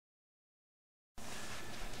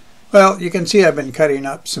Well, you can see I've been cutting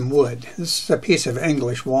up some wood. This is a piece of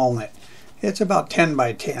English walnut. It's about 10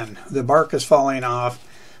 by 10. The bark is falling off,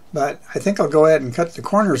 but I think I'll go ahead and cut the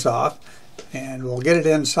corners off and we'll get it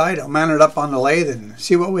inside. I'll mount it up on the lathe and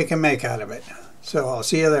see what we can make out of it. So I'll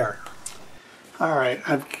see you there. Alright,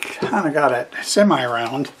 I've kind of got it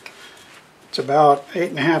semi-round. It's about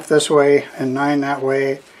 8.5 this way and 9 that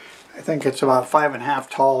way. I think it's about 5.5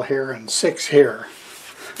 tall here and 6 here.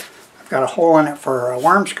 Got a hole in it for a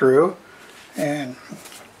worm screw, and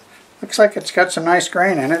looks like it's got some nice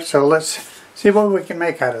grain in it, so let's see what we can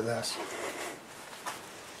make out of this.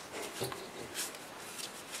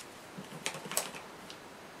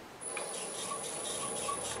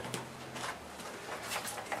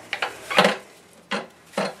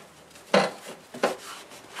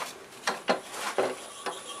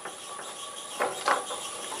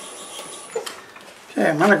 Okay,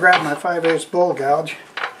 I'm going to grab my 5/8 bull gouge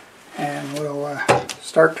and we'll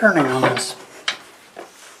start turning on this.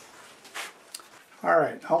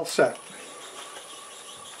 Alright, all set.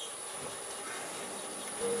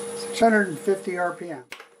 650 RPM.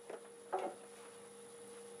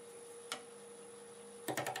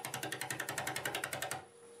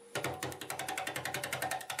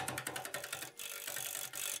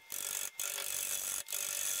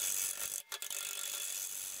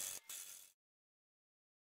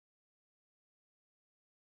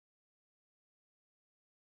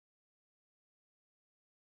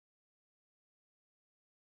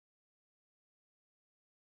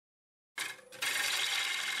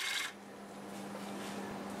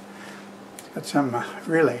 Got some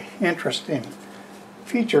really interesting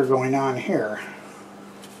feature going on here.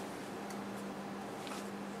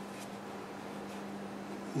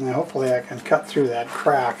 And hopefully I can cut through that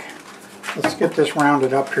crack. Let's get this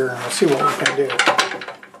rounded up here and we'll see what we can do.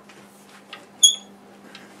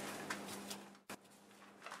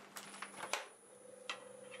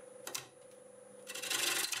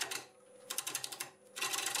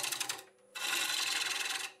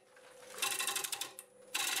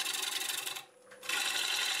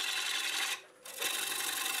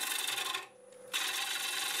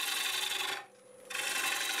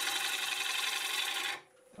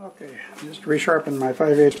 Okay, just resharpen my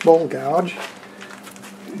 5/8 bull gouge,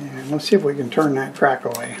 and let's see if we can turn that crack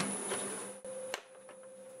away.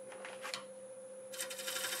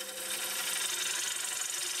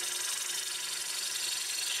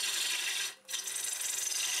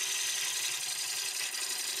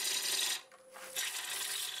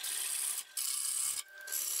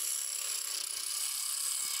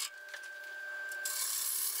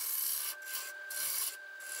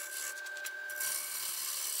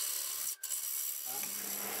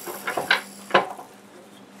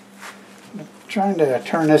 Trying to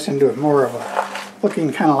turn this into more of a,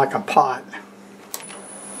 looking kind of like a pot.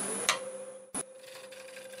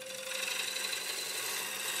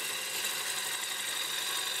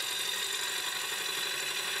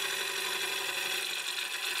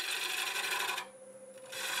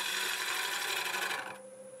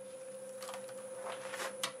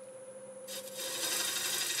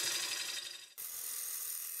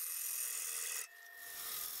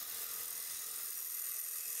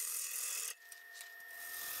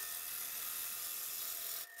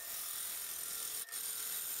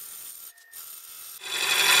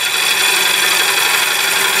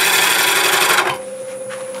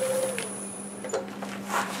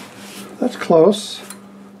 That's close,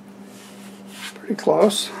 pretty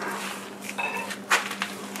close.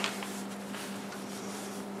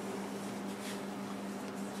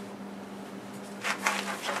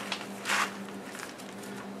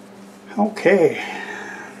 Okay,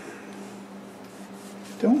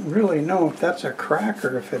 don't really know if that's a crack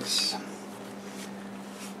or if it's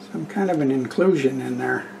some kind of an inclusion in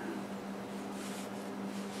there.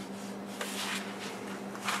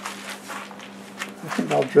 I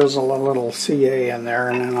think I'll drizzle a little CA in there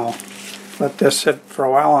and then I'll let this sit for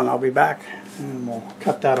a while and I'll be back and we'll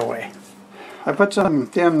cut that away. I put some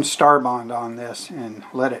thin Starbond on this and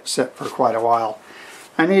let it sit for quite a while.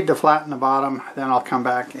 I need to flatten the bottom, then I'll come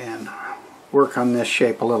back and work on this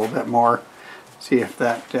shape a little bit more, see if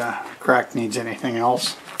that crack needs anything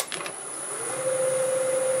else.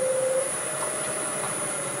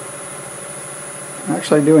 I'm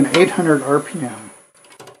actually doing 800 RPM.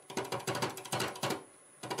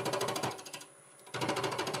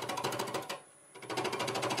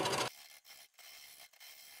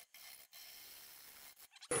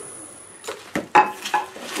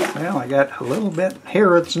 Well, I got a little bit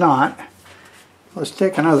here, it's not. Let's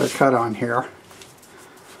take another cut on here.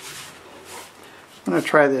 I'm going to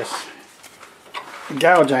try this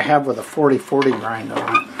gouge I have with a 40/40 grind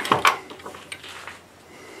on it.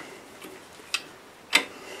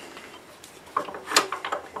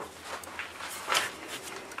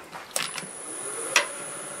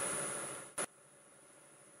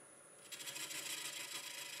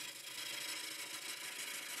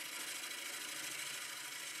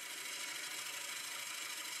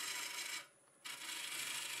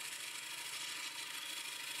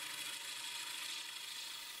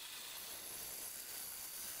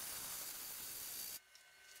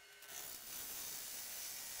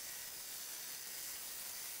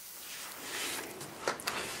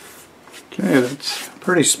 Okay, that's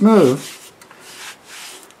pretty smooth.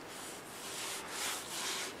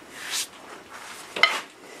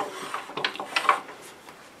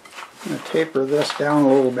 I'm going to taper this down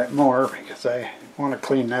a little bit more because I want to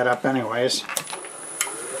clean that up anyways.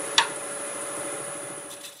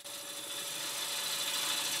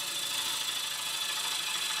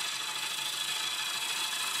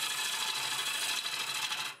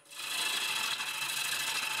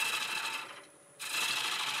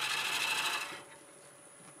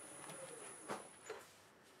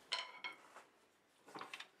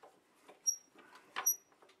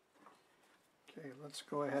 Okay, let's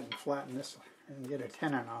go ahead and flatten this and get a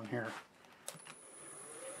tenon on here.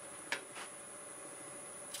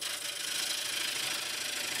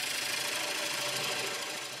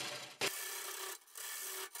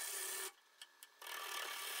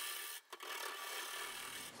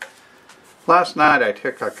 Last night I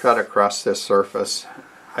took a cut across this surface.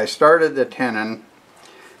 I started the tenon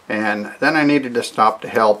and then I needed to stop to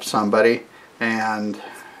help somebody, and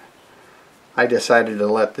I decided to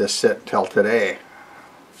let this sit till today.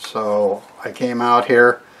 So I came out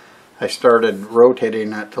here, I started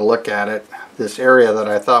rotating it to look at it. This area that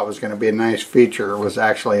I thought was going to be a nice feature was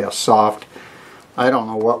actually a soft, I don't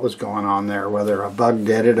know what was going on there, whether a bug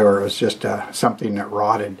did it or it was just something that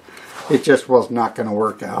rotted. It just was not going to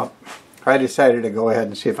work out. I decided to go ahead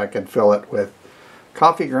and see if I could fill it with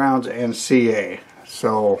coffee grounds and CA.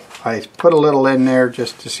 So I put a little in there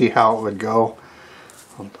just to see how it would go.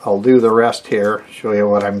 I'll do the rest here, show you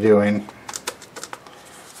what I'm doing.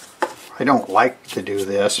 I don't like to do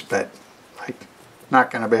this, but I'm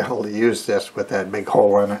not going to be able to use this with that big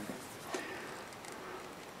hole in it.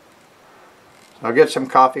 So I'll get some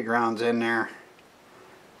coffee grounds in there,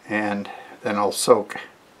 and then I'll soak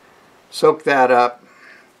that up.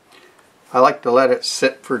 I like to let it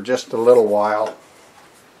sit for just a little while.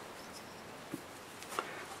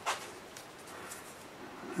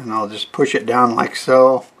 And I'll just push it down like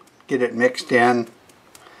so, get it mixed in.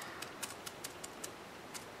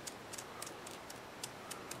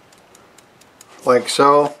 Like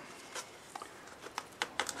so.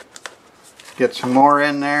 Get some more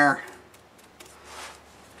in there.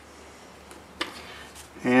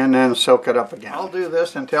 And then soak it up again. I'll do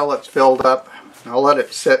this until it's filled up. I'll let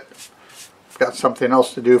it sit. I've got something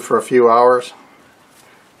else to do for a few hours.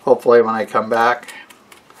 Hopefully when I come back,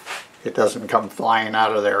 it doesn't come flying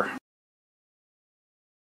out of there.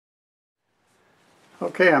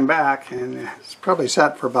 Okay, I'm back, and it's probably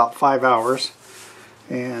sat for about 5 hours.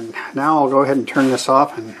 And now I'll go ahead and turn this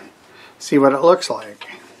off and see what it looks like.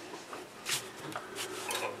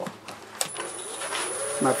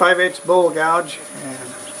 My 5/8 bowl gouge, and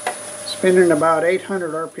spinning about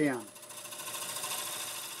 800 RPM.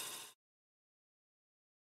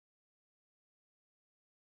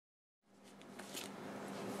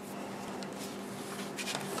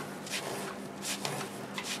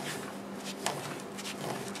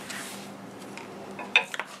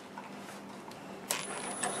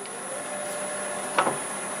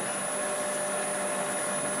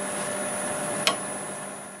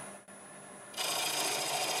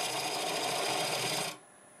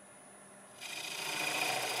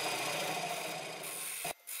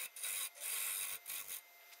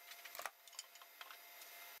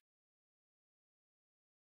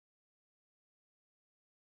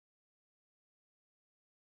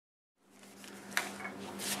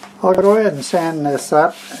 I'll go ahead and sand this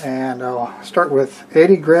up, and I'll start with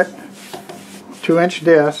 80 grit 2-inch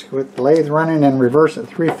disc with the lathe running in reverse at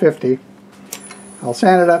 350. I'll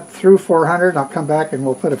sand it up through 400 and I'll come back and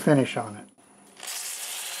we'll put a finish on it.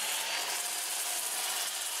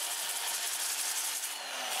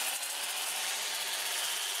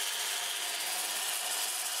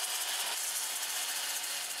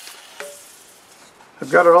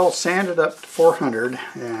 I've got it all sanded up to 400,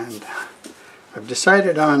 and I've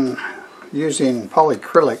decided on using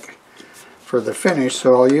polycrylic for the finish,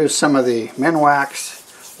 so I'll use some of the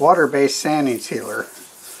Minwax water-based sanding sealer,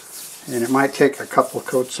 and it might take a couple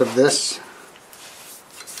coats of this.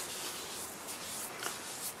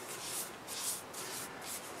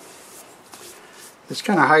 This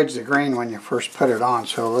kind of hides the grain when you first put it on,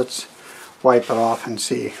 so let's wipe it off and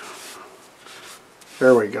see.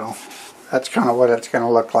 There we go. That's kind of what it's going to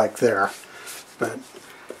look like there. But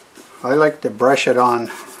I like to brush it on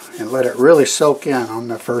and let it really soak in on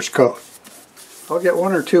the first coat. I'll get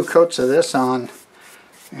 1 or 2 coats of this on,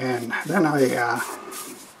 and then I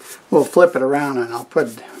will flip it around and I'll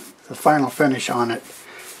put the final finish on it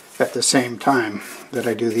at the same time that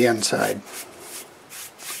I do the inside.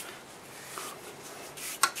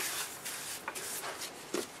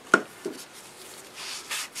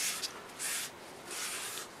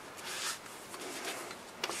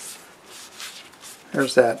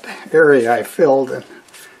 There's that area I filled, and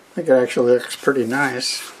I think it actually looks pretty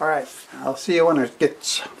nice. Alright, I'll see you when it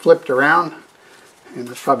gets flipped around, and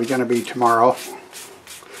it's probably going to be tomorrow.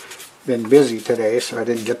 Been busy today, so I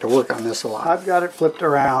didn't get to work on this a lot. I've got it flipped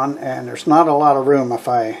around, and there's not a lot of room if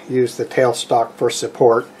I use the tailstock for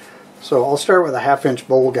support. So I'll start with a 1/2 inch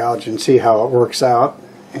bowl gouge and see how it works out.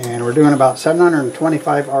 And we're doing about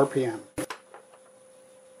 725 RPM.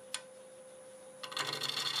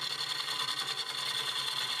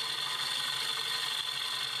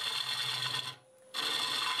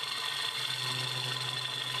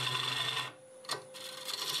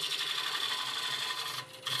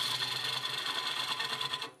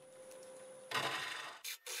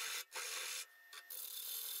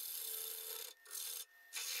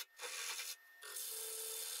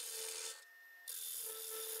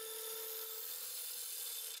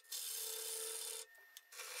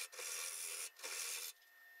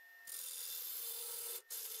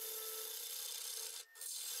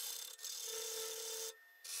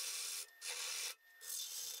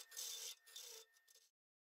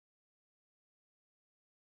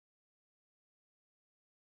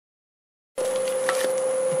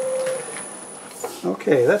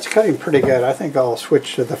 Okay, that's cutting pretty good. I think I'll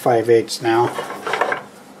switch to the 5/8 now.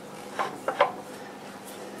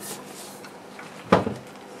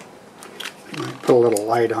 I might put a little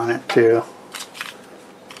light on it too.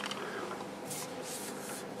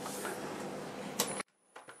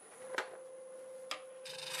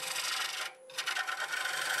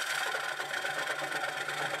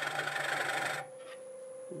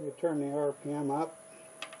 You turn the RPM up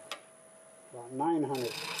about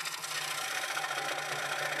 900.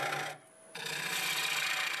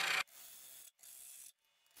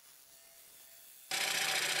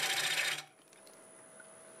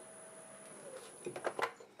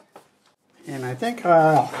 And I think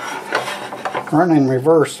I'll run in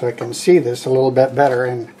reverse so I can see this a little bit better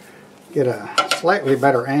and get a slightly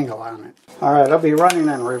better angle on it. Alright, I'll be running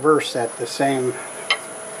in reverse at the same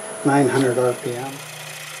 900 RPM.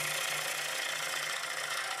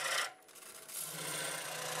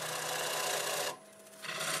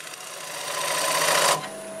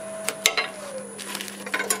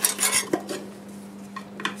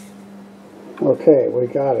 Okay, we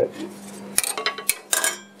got it.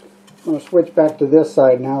 I'm going to switch back to this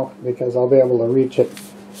side now because I'll be able to reach it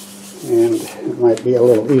and it might be a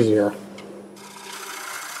little easier.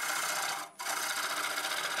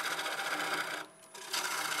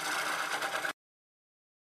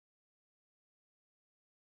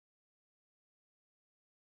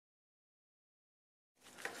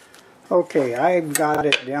 Okay, I've got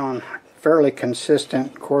it down fairly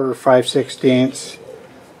consistent, 1/4 5/16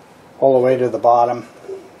 all the way to the bottom,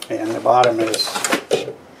 and the bottom is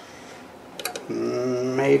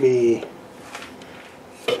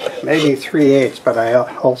maybe 3/8, but I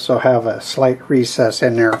also have a slight recess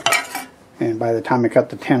in there, and by the time I cut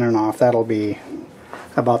the tenon off, that'll be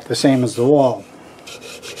about the same as the wall.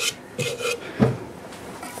 I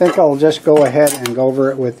think I'll just go ahead and go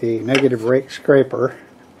over it with the negative rake scraper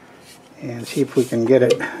and see if we can get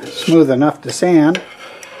it smooth enough to sand,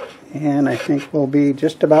 and I think we'll be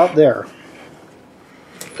just about there.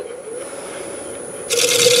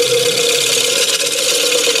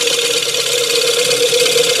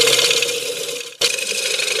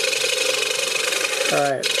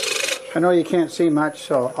 Alright, I know you can't see much,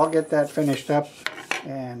 so I'll get that finished up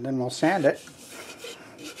and then we'll sand it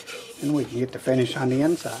and we can get the finish on the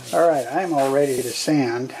inside. Alright, I'm all ready to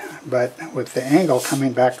sand, but with the angle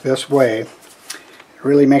coming back this way, it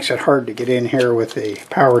really makes it hard to get in here with the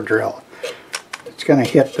power drill. It's going to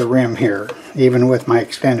hit the rim here, even with my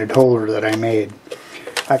extended holder that I made.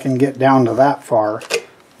 I can get down to that far,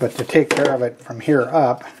 but to take care of it from here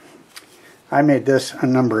up, I made this a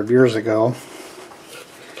number of years ago.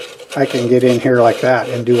 I can get in here like that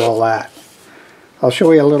and do all that. I'll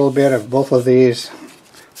show you a little bit of both of these,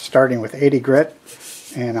 starting with 80 grit,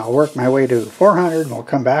 and I'll work my way to 400 and we'll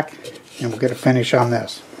come back and we'll get a finish on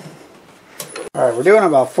this. Alright, we're doing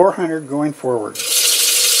about 400 going forward.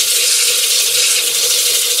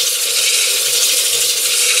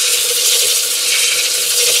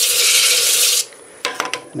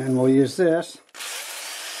 And then we'll use this.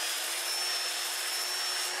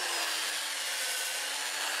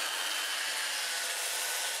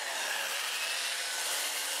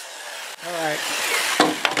 Alright,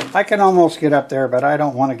 I can almost get up there, but I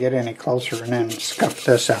don't want to get any closer and then scuff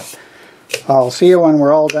this up. I'll see you when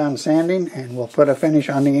we're all done sanding and we'll put a finish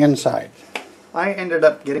on the inside. I ended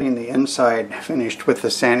up getting the inside finished with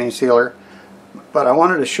the sanding sealer. But I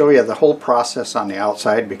wanted to show you the whole process on the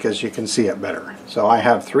outside because you can see it better. So I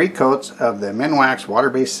have 3 coats of the Minwax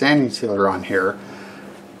water-based sanding sealer on here.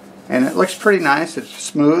 And it looks pretty nice. It's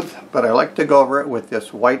smooth, but I like to go over it with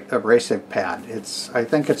this white abrasive pad. I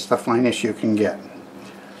think it's the finest you can get.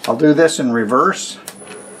 I'll do this in reverse.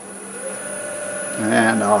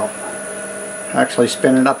 And I'll actually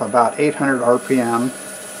spin it up about 800 RPM.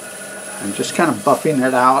 I'm just kind of buffing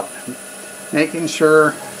it out, making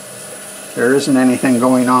sure there isn't anything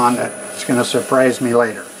going on that's going to surprise me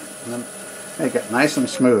later. Make it nice and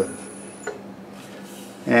smooth.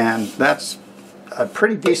 And that's a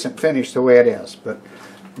pretty decent finish the way it is. But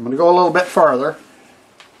I'm going to go a little bit farther.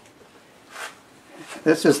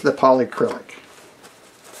 This is the polycrylic.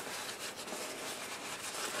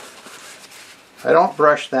 I don't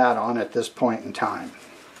brush that on at this point in time.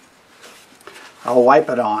 I'll wipe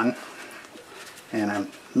it on, and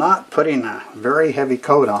I'm not putting a very heavy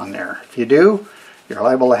coat on there. If you do, you're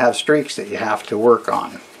liable to have streaks that you have to work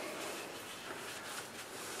on.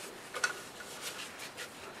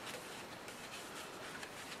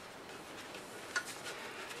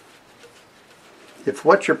 If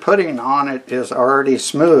what you're putting on it is already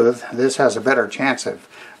smooth, this has a better chance of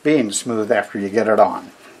being smooth after you get it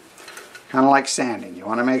on. Kind of like sanding. You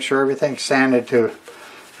want to make sure everything's sanded to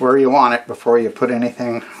where you want it before you put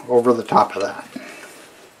anything over the top of that.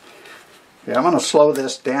 Okay, I'm going to slow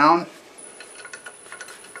this down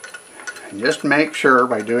and just make sure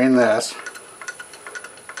by doing this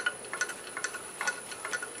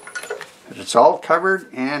that it's all covered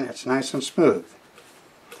and it's nice and smooth.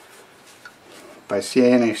 If I see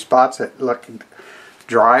any spots that look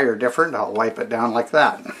dry or different, I'll wipe it down like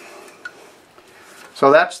that.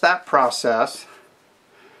 So that's that process.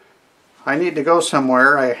 I need to go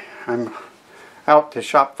somewhere. I'm out to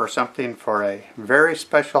shop for something for a very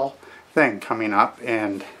special thing coming up,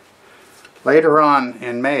 and later on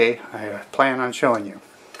in May I plan on showing you.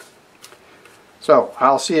 So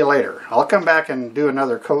I'll see you later. I'll come back and do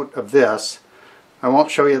another coat of this. I won't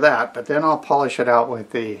show you that, but then I'll polish it out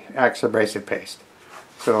with the Acks abrasive paste.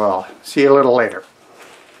 So I'll see you a little later.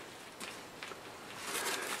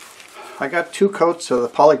 I got 2 coats of the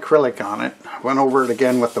polycrylic on it. I went over it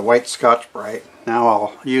again with the white Scotch-Brite. Now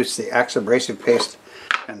I'll use the Acks abrasive paste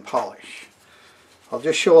and polish. I'll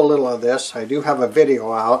just show a little of this. I do have a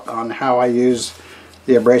video out on how I use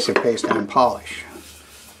the abrasive paste and polish.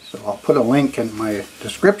 So I'll put a link in my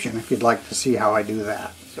description if you'd like to see how I do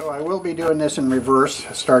that. So I will be doing this in reverse,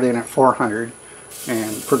 starting at 400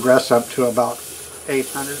 and progress up to about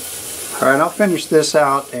 800. Alright, I'll finish this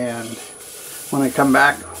out, and when I come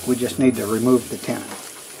back we just need to remove the tenon.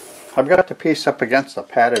 I've got the piece up against the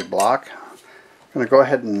padded block. I'm going to go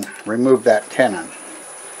ahead and remove that tenon.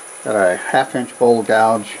 Got a 1/2 inch bowl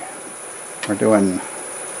gouge. We're doing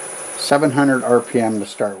 700 RPM to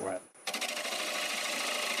start with.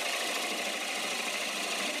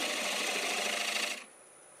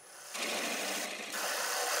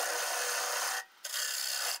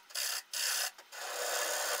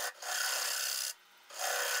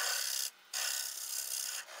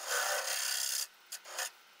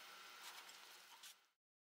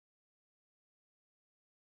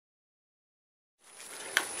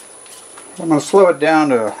 I'm going to slow it down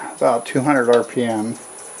to about 200 RPM.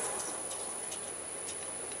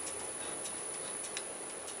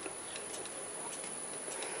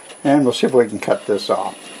 And we'll see if we can cut this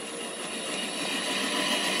off.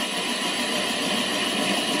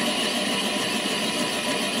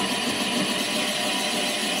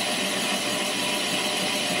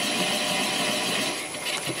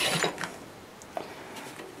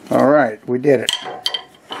 Alright, we did it.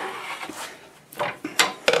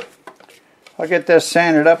 I'll get this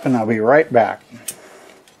sanded up and I'll be right back.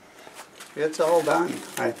 It's all done.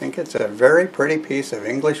 I think it's a very pretty piece of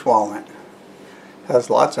English walnut.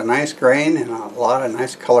 Has lots of nice grain and a lot of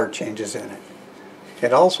nice color changes in it.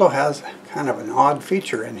 It also has kind of an odd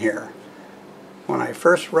feature in here. When I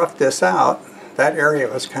first roughed this out, that area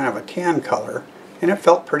was kind of a tan color and it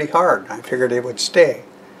felt pretty hard. I figured it would stay.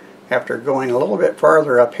 After going a little bit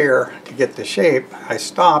farther up here to get the shape, I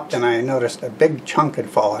stopped and I noticed a big chunk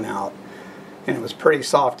had fallen out. And it was pretty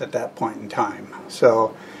soft at that point in time.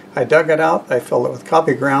 So I dug it out, I filled it with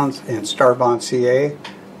coffee grounds and Starbond CA,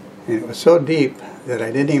 and it was so deep that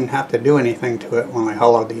I didn't even have to do anything to it when I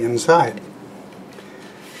hollowed the inside.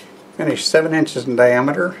 Finished 7 inches in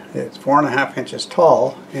diameter, it's 4.5 inches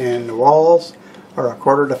tall, and the walls are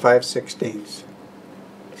 1/4 to 5/16.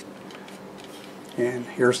 And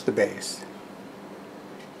here's the base.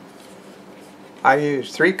 I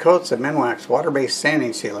used 3 coats of Minwax water-based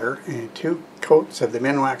sanding sealer and 2 coats of the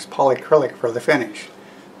Minwax polycrylic for the finish.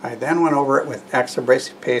 I then went over it with Acks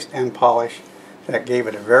abrasive paste and polish. That gave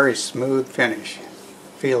it a very smooth finish.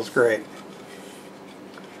 Feels great.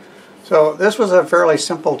 So this was a fairly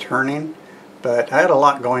simple turning, but I had a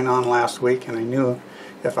lot going on last week and I knew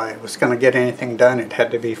if I was going to get anything done it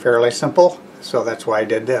had to be fairly simple, so that's why I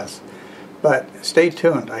did this. But stay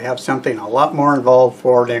tuned, I have something a lot more involved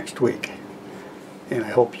for next week. And I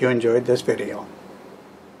hope you enjoyed this video.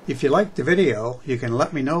 If you liked the video, you can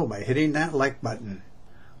let me know by hitting that like button.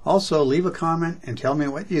 Also, leave a comment and tell me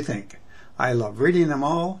what you think. I love reading them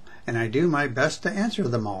all, and I do my best to answer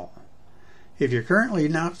them all. If you're currently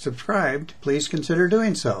not subscribed, please consider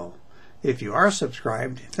doing so. If you are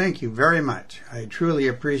subscribed, thank you very much. I truly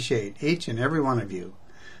appreciate each and every one of you.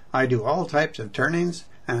 I do all types of turnings,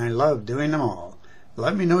 and I love doing them all.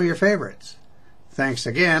 Let me know your favorites. Thanks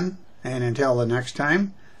again, and until the next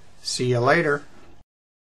time, see you later.